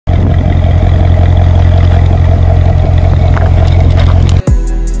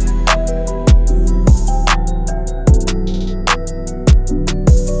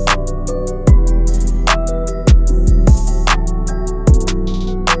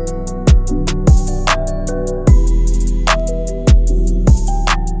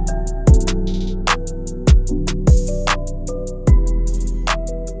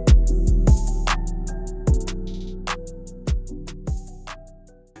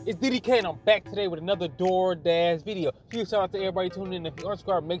It's DDK and I'm back today with another DoorDash video. Huge shout out to everybody tuning in. If you aren't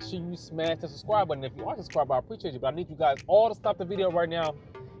subscribed, make sure you smash the subscribe button. If you are subscribed, I appreciate you, but I need you guys all to stop the video right now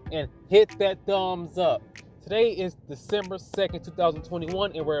and hit that thumbs up. Today is December 2nd,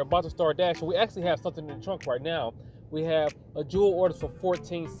 2021, and we're about to start Dash. We actually have something in the trunk right now. We have a jewel order for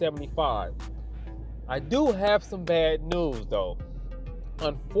 $14.75. I do have some bad news though.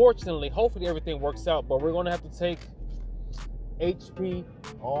 Unfortunately, hopefully everything works out, but we're gonna have to take HP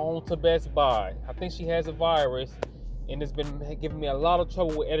on to Best Buy. I think she has a virus and it's been giving me a lot of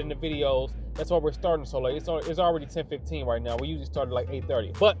trouble with editing the videos. That's why we're starting so late. It's already 10:15 right now. We usually start at like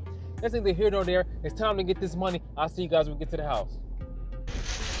 8:30. But that's neither here nor there. It's time to get this money. I'll see you guys when we get to the house.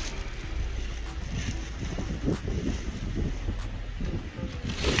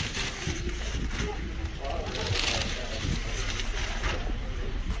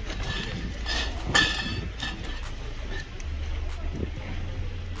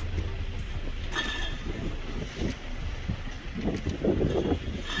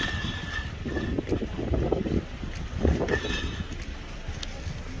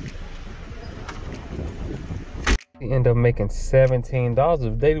 End up making $17. The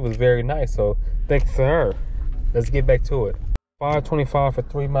day was very nice, so thanks to her. Let's get back to it. $5.25 for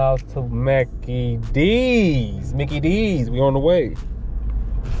 3 miles to Mickey D's. Mickey D's, we on the way.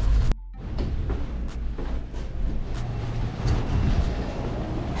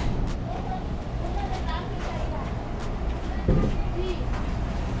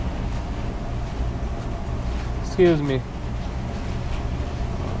 Excuse me.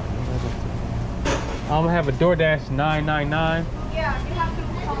 I'm gonna have a DoorDash $9.99. Yeah, you have to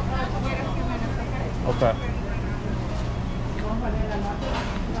wait a few minutes, okay? Okay.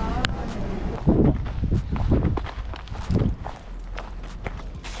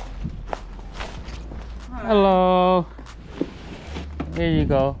 Hello. There you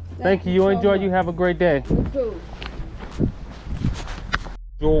go. Thank you. You enjoy. You have a great day. You too.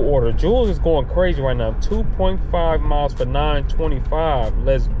 Jewel order. Jewel is going crazy right now. 2.5 miles for $9.25.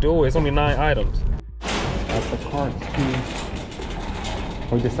 Let's do it. It's only 9 items. That's the cart key.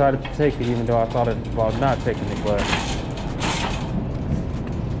 We decided to take it, even though I thought about not taking it, but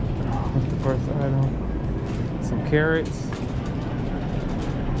what's the first item? Some carrots.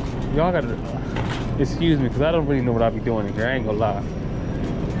 Y'all gotta excuse me, because I don't really know what I'll be doing in here. I ain't gonna lie.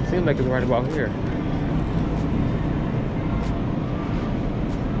 Seems like it's right about here.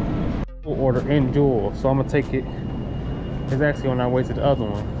 Order in Jewel, so I'm gonna take it. It's actually on our way to the other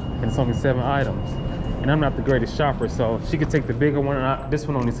one, and it's only 7 items. And I'm not the greatest shopper, so she could take the bigger one, and this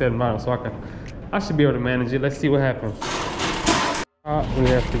one only 7 items, so I should be able to manage it. Let's see what happens. We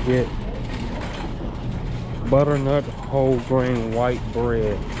have to get butternut whole grain white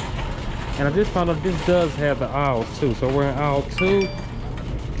bread, and I just found out this does have the aisles too. So we're in aisle 2.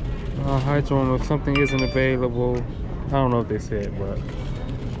 Hydron, if something isn't available, I don't know what they said, but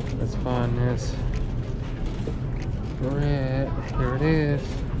let's find this bread. Here it is.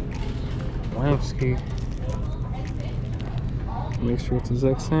 Wamsky. Make sure it's the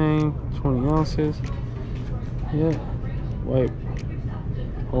exact same. 20 ounces. Yeah. White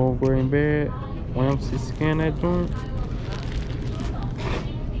whole grain bread. Wamsky, scan that joint.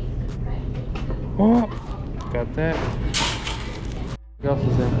 Oh, got that. What else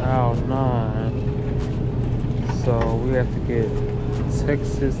is in aisle 9? So we have to get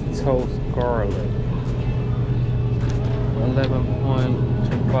Texas toast garlic.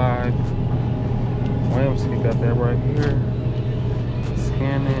 11.25. Wamsky, got that right here.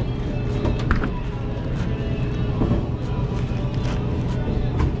 Scan it.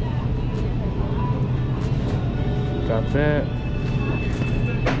 Got that.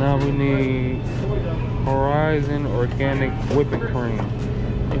 Now we need Horizon organic whipping cream.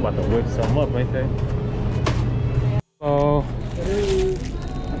 They about to whip something up, ain't they? So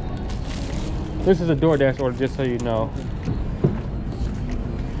this is a DoorDash order, just so you know.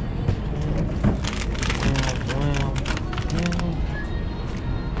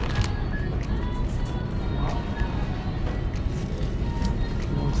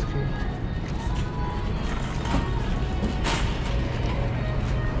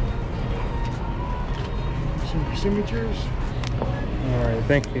 Some signatures. All right,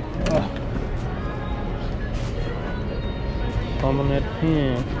 thank you. Thumb on that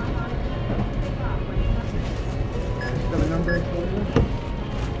pen. Got a number for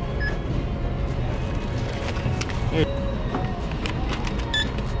you?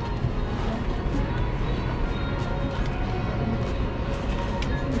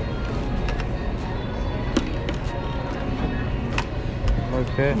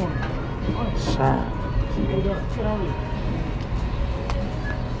 Okay. Shine.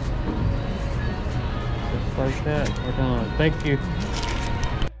 like that. We're done. Thank you.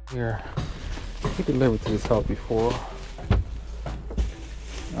 Here. He delivered to this house before.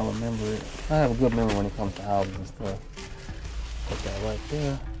 I remember it. I have a good memory when it comes to houses and stuff. Put that right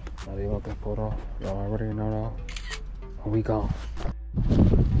there. Now they want that photo. Y'all already know though. We gone.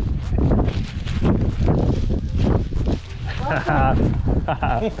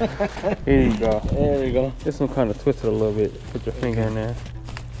 Here you go. There you go. This one kind of twisted a little bit. Put your finger in there.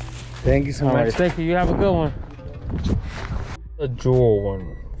 Thank you so All much. right, thank you. You have a good one. A jewel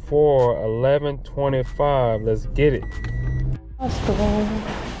one for $11.25. Let's get it. What's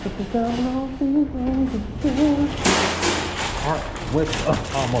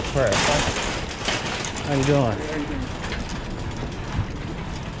up? Almost crashed. How you doing?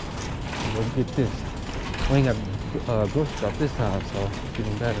 Let's get this. We ain't got grocery shop this time, so it's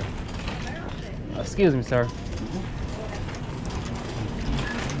even better. Excuse me, sir.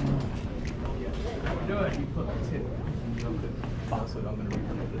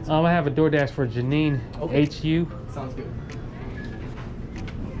 I have a DoorDash for Janine. Okay. HU. Sounds good.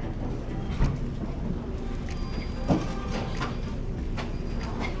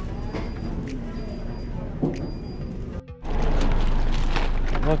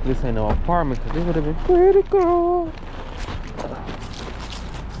 Luckily this ain't no apartment because it would have been pretty cool.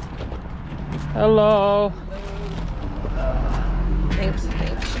 Hello. Thanks.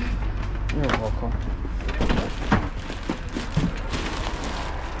 You're welcome.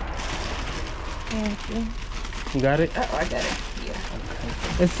 Thank you. You got it? Oh, I got it. Yeah.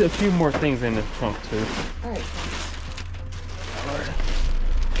 There's a few more things in this trunk too. All right, thanks.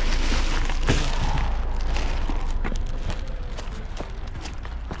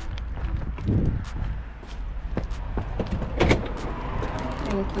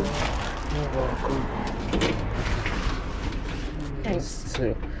 Thank you. You're welcome. Thanks.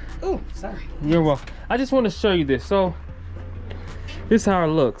 See. Oh, sorry. You're welcome. I just want to show you this. So this is how it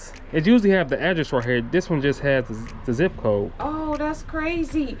looks. It usually have the address right here. This one just has the zip code. Oh, that's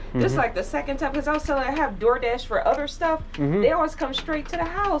crazy. This is like the second time, because I was telling I have DoorDash for other stuff. They always come straight to the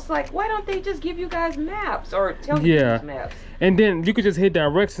house. Like, why don't they just give you guys maps or tell you to use maps? And then you could just hit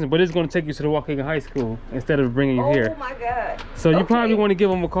directions, but it's going to take you to the Waukegan High School instead of bringing you here. Oh my God. So you probably want to give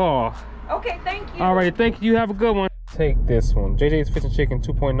them a call. Okay, thank you. All right, thank you. You have a good one. Take this one. JJ's Fish and Chicken,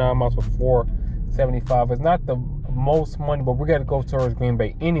 2.9 miles for $4.75. It's not the most money, but we got to go towards Green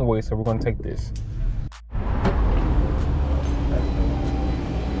Bay anyway, so we're going to take this.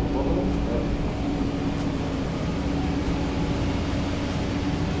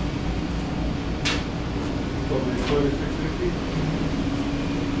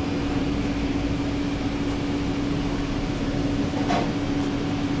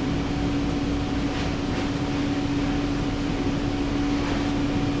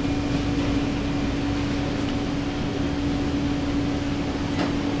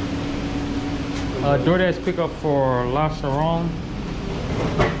 DoorDash pickup for La Sharon.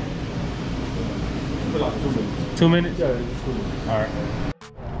 For like 2 minutes. 2 minutes? Yeah, it's 2 minutes. All right.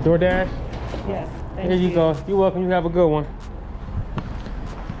 DoorDash? Yes. Thank Here you go. You're welcome. You have a good one.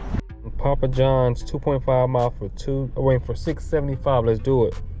 Papa John's 2.5 mile for $6.75. Let's do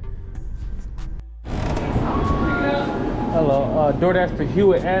it. Hello. DoorDash for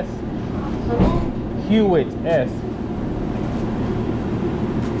Hewitt S. Hewitt S.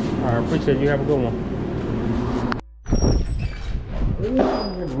 All right. Appreciate it. You have a good one.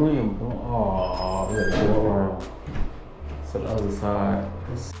 William. Oh, we gotta go around to the other side.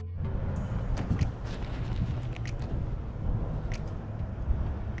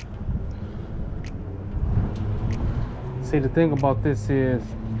 See, the thing about this is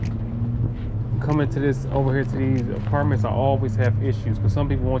coming to this over here to these apartments, I always have issues because some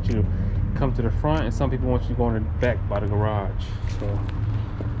people want you to come to the front and some people want you to go in the back by the garage. So,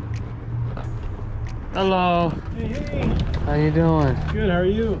 hello. Hey. How you doing? Good, how are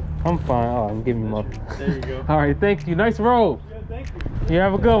you? I'm fine. Oh, I'm giving you my. There you go. All right, thank you. Nice roll. Yeah, thank you. You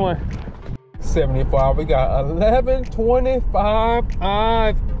have a good one. 75. We got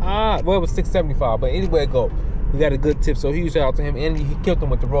 11.25. Well, it was 6.75, but anyway, go. We got a good tip, so huge shout out to him, and he killed him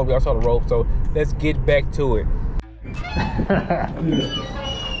with the rope. Y'all saw the rope, so let's get back to it.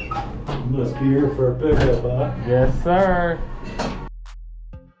 Must be here for a pickup, huh? Yes, sir.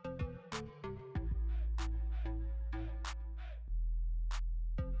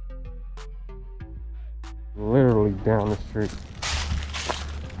 Literally down the street.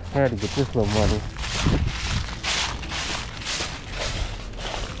 Had to get this little money.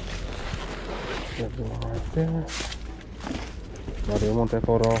 That one right there. Now they want that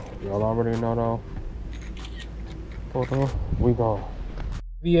photo. Y'all already know though. Photo. We gone.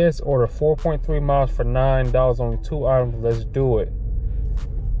 VS order 4.3 miles for $9, only 2 items. Let's do it.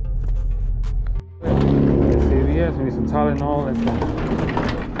 CVS, we need some Tylenol and some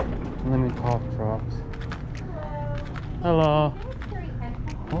lemon cough drops. Hello.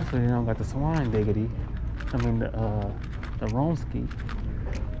 Hopefully they don't got the swine diggity. I mean the Ronski.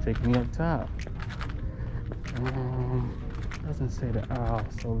 Take me up top. Doesn't say the aisle,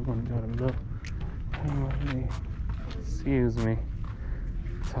 so we're gonna try to look. Excuse me.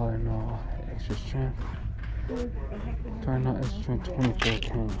 Tylenol, extra strength. Tylenol extra strength, 24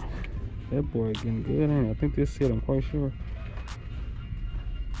 count. That boy getting good, ain't it? I think this it, I'm quite sure.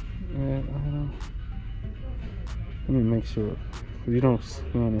 Let me make sure. Cause you don't see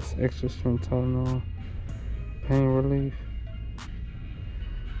on this extra strength Tylenol. Pain relief.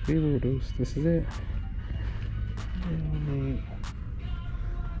 Fever reduced. This is it. We need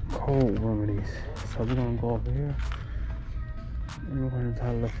cold remedies. So we're gonna go over here. And we're gonna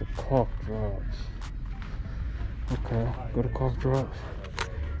try to look for cough drops. Okay, go to cough drops.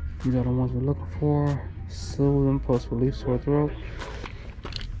 These are the ones we're looking for. Soothe impulse relief sore throat.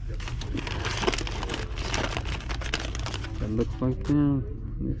 That looks like them.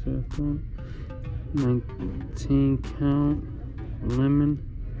 19 count. Lemon.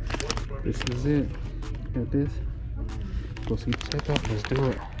 This is it. Got this. Go see checkout. Let's do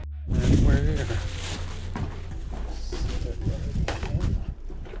it. And we're here.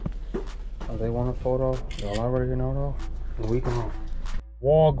 Oh, they want a photo. Y'all already know though. We can.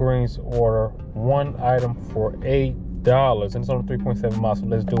 Walgreens order 1 item for $8, and it's only 3.7 miles. So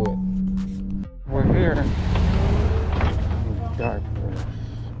let's do it. We're here. Dark.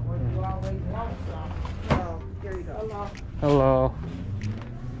 Here you go. Hello.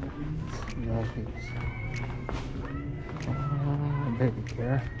 Baby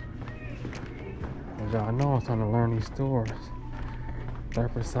care. As y'all know, I'm trying to learn these stores.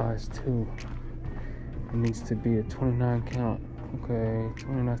 Diaper size 2. It needs to be a 29 count. Okay,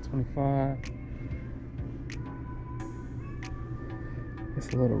 29, 25. It's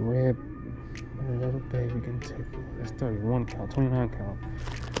a little red. A little baby can take it. That's 31 count, 29 count.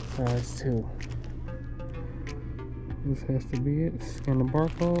 Size 2. This has to be it. Scan the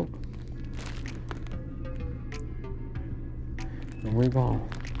barcode. And we're gone.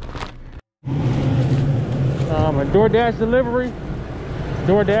 A DoorDash delivery.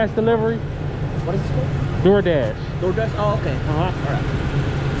 DoorDash delivery. What is this called? DoorDash. DoorDash? Oh, okay. All right.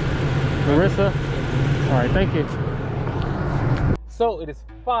 Marissa. All right, thank you. So it is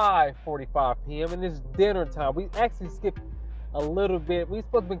 5:45 p.m. and it's dinner time. We actually skipped a little bit. We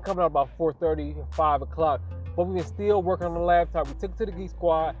supposed to be coming out about 4:30, 5 o'clock, but we've been still working on the laptop. We took it to the Geek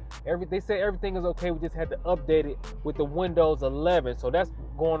Squad. They said everything is okay. We just had to update it with the Windows 11. So that's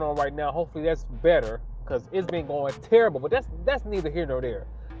going on right now. Hopefully that's better because it's been going terrible. But that's neither here nor there.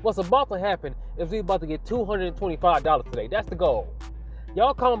 What's about to happen is we're about to get $225 today. That's the goal.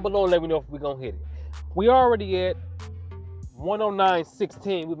 Y'all comment below and let me know if we're going to hit it. We already at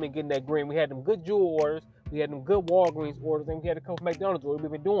 109.16. We've been getting that green. We had them good Jewel orders. We had them good Walgreens orders. And we had a couple McDonald's orders.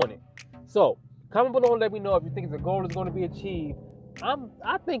 We've been doing it. So comment below and let me know if you think the goal is going to be achieved.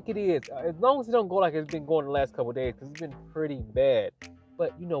 I think it is. As long as it don't go like it's been going the last couple of days, because it's been pretty bad.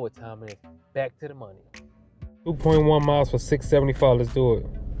 But you know what time it is. Back to the money. 2.1 miles for $6.75. Let's do it.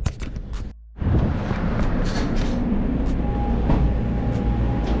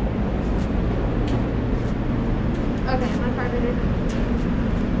 Okay, my 5 minutes.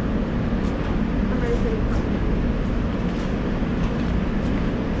 I'm ready for you.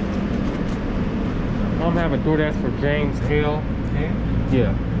 I'm having DoorDash for James L.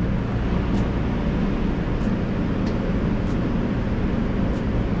 Yeah.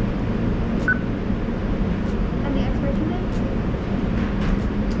 And the expiration date?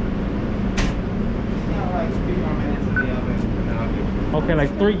 Like 3 more minutes in the oven, and then I'll give you. Okay,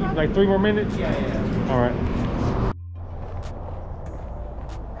 like three more minutes? Yeah. All right.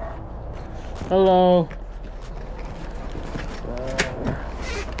 Hello.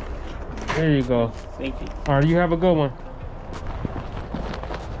 There you go. Thank you. All right, you have a good one.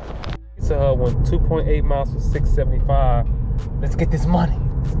 Pizza Hut went 2.8 miles for $6.75. Let's get this money.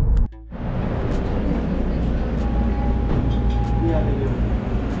 Yeah, they do.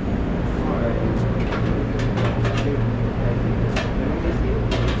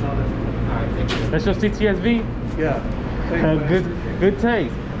 That's your CTSV? Yeah. Good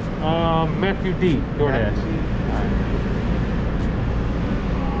taste. Matthew D. DoorDash.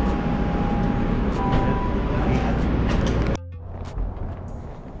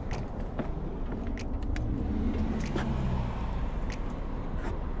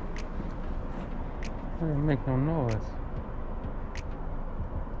 I didn't make no noise.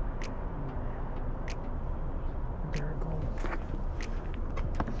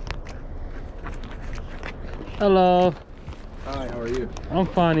 Hello. Hi, how are you? I'm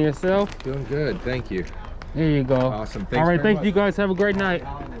fine. Yourself? Doing good, thank you. There you go. Awesome. Thanks All right, very thank you guys. Have a great night.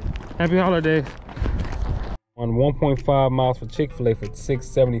 Happy holidays. On 1.5 miles for Chick-fil-A for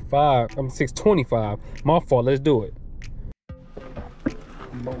 $6.75. I'm $6.25. My fault. Let's do it.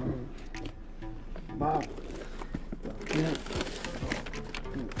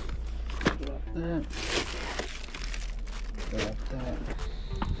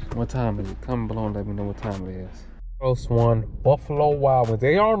 What time is it? Comment below and let me know what time it is. First one, Buffalo Wild Wings.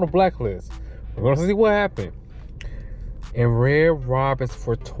 They are on the blacklist. We're gonna see what happened. And Red Robin's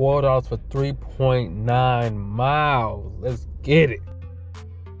for $12 for 3.9 miles. Let's get it.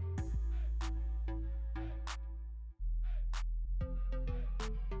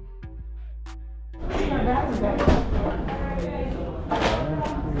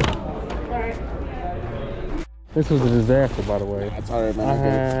 This was a disaster, by the way. That's all right,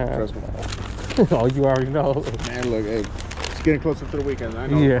 man. Trust me. Oh, you already know. Man, look, hey, it's getting closer to the weekend. I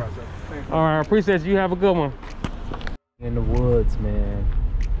know Yeah. the process. Thank you. All right, I appreciate you. Have a good one. In the woods, man.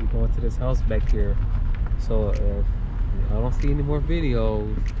 We're going to this house back here. So if y'all don't see any more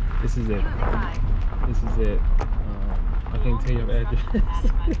videos, this is it. This is it. I can't tell you the address.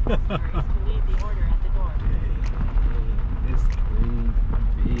 It's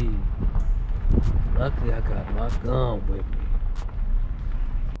creepy. Luckily, I got my gun with me.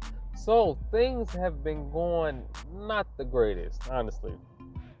 So things have been going not the greatest, honestly.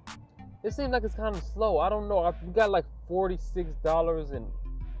 It seems like it's kind of slow. I don't know. We got like $46 and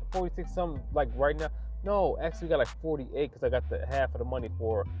 46 something like right now. No, actually we got like 48 because I got the half of the money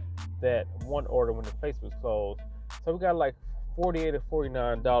for that one order when the place was closed. So we got like $48 or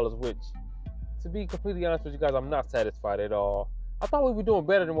 $49, which, to be completely honest with you guys, I'm not satisfied at all. I thought we were doing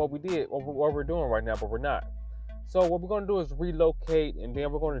better than what we did, or what we're doing right now, but we're not. So what we're going to do is relocate, and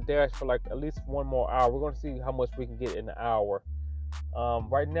then we're going to dash for like at least one more hour. We're going to see how much we can get in an hour.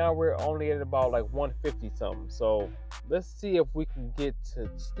 Right now we're only at about like 150 something. So let's see if we can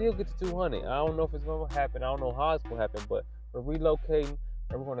still get to 200. I don't know if it's going to happen. I don't know how it's going to happen, but we're relocating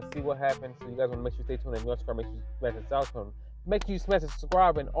and we're going to see what happens. So you guys want to make sure you stay tuned. And if you subscribe, make sure you smash the outcome. Make sure you smash the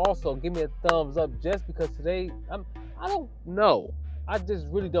subscribe, and also give me a thumbs up, just because today I don't know. I just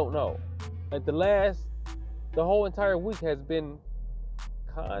really don't know. Like the whole entire week has been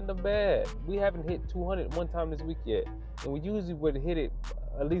kind of bad. We haven't hit 200 one time this week yet, and we usually would hit it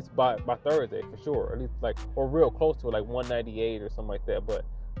at least by Thursday for sure, at least like, or real close to it, like 198 or something like that. But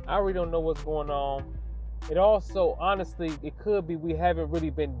I really don't know what's going on. It also, honestly, it could be we haven't really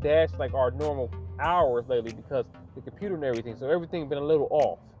been dashed like our normal hours lately because the computer and everything, so everything been a little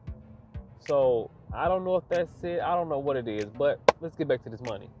off. So I don't know if that's it. I don't know what it is, but let's get back to this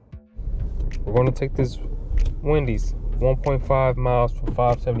money. We're going to take this Wendy's 1.5 miles for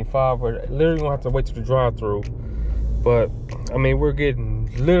 $5.75. We're literally gonna have to wait to the drive-through, but I mean, we're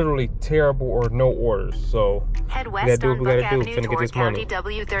getting literally terrible or no orders. So head we gotta do what we gotta do. Avenue Finna get this money.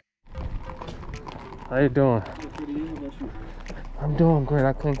 W30. How you doing? I'm doing great.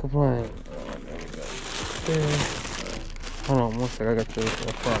 I can't complain. Hold on one second. I got your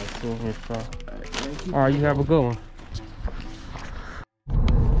fries. All right, you have a good one.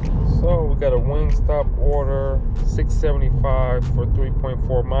 So we got a Wingstop order, $6.75 for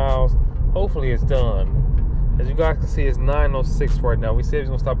 3.4 miles. Hopefully it's done. As you guys can see, it's 9:06 right now. We said it's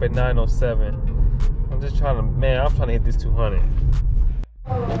gonna stop at 9:07. I'm just trying to hit this 200.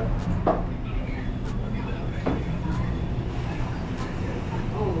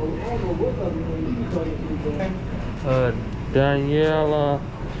 Daniela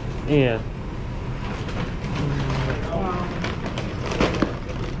and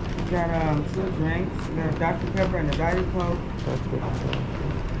Got 2 drinks. We got a Dr. Pepper and a Diet Coke.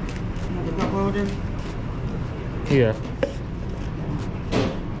 Another cup holder. Yeah.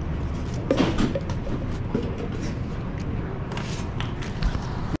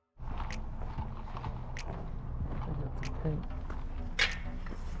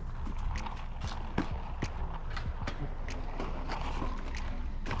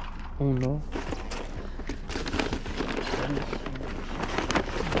 Oh no.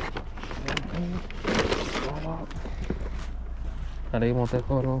 Now they want that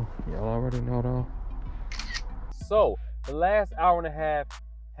photo. Y'all already know though. So the last hour and a half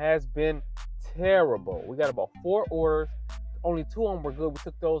has been terrible. We got about 4 orders. Only 2 of them were good. We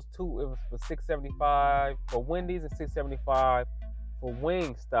took those 2. It was for $6.75 for Wendy's and $6.75 for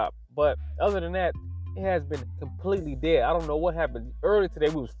Wingstop. But other than that, it has been completely dead. I don't know what happened. Earlier today,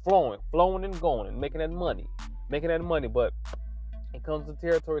 we was flowing and going and making that money. But it comes to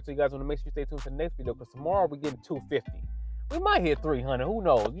territory, so you guys want to make sure you stay tuned for the next video, because tomorrow we're getting 250. We might hit 300. Who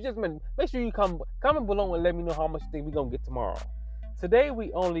knows? You just make sure you comment below and let me know how much you think we're gonna get tomorrow. Today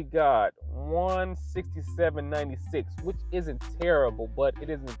we only got 167.96, which isn't terrible, but it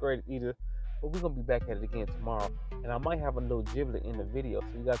isn't great either. But we're gonna be back at it again tomorrow, and I might have a little giblet in the video, so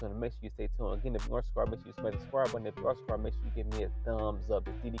you guys wanna make sure you stay tuned. Again, if you aren't subscribed, make sure you smash the subscribe button. If you are subscribed, make sure you give me a thumbs up.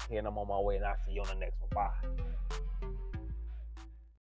 It's DDK, and I'm on my way, and I'll see you on the next one. Bye.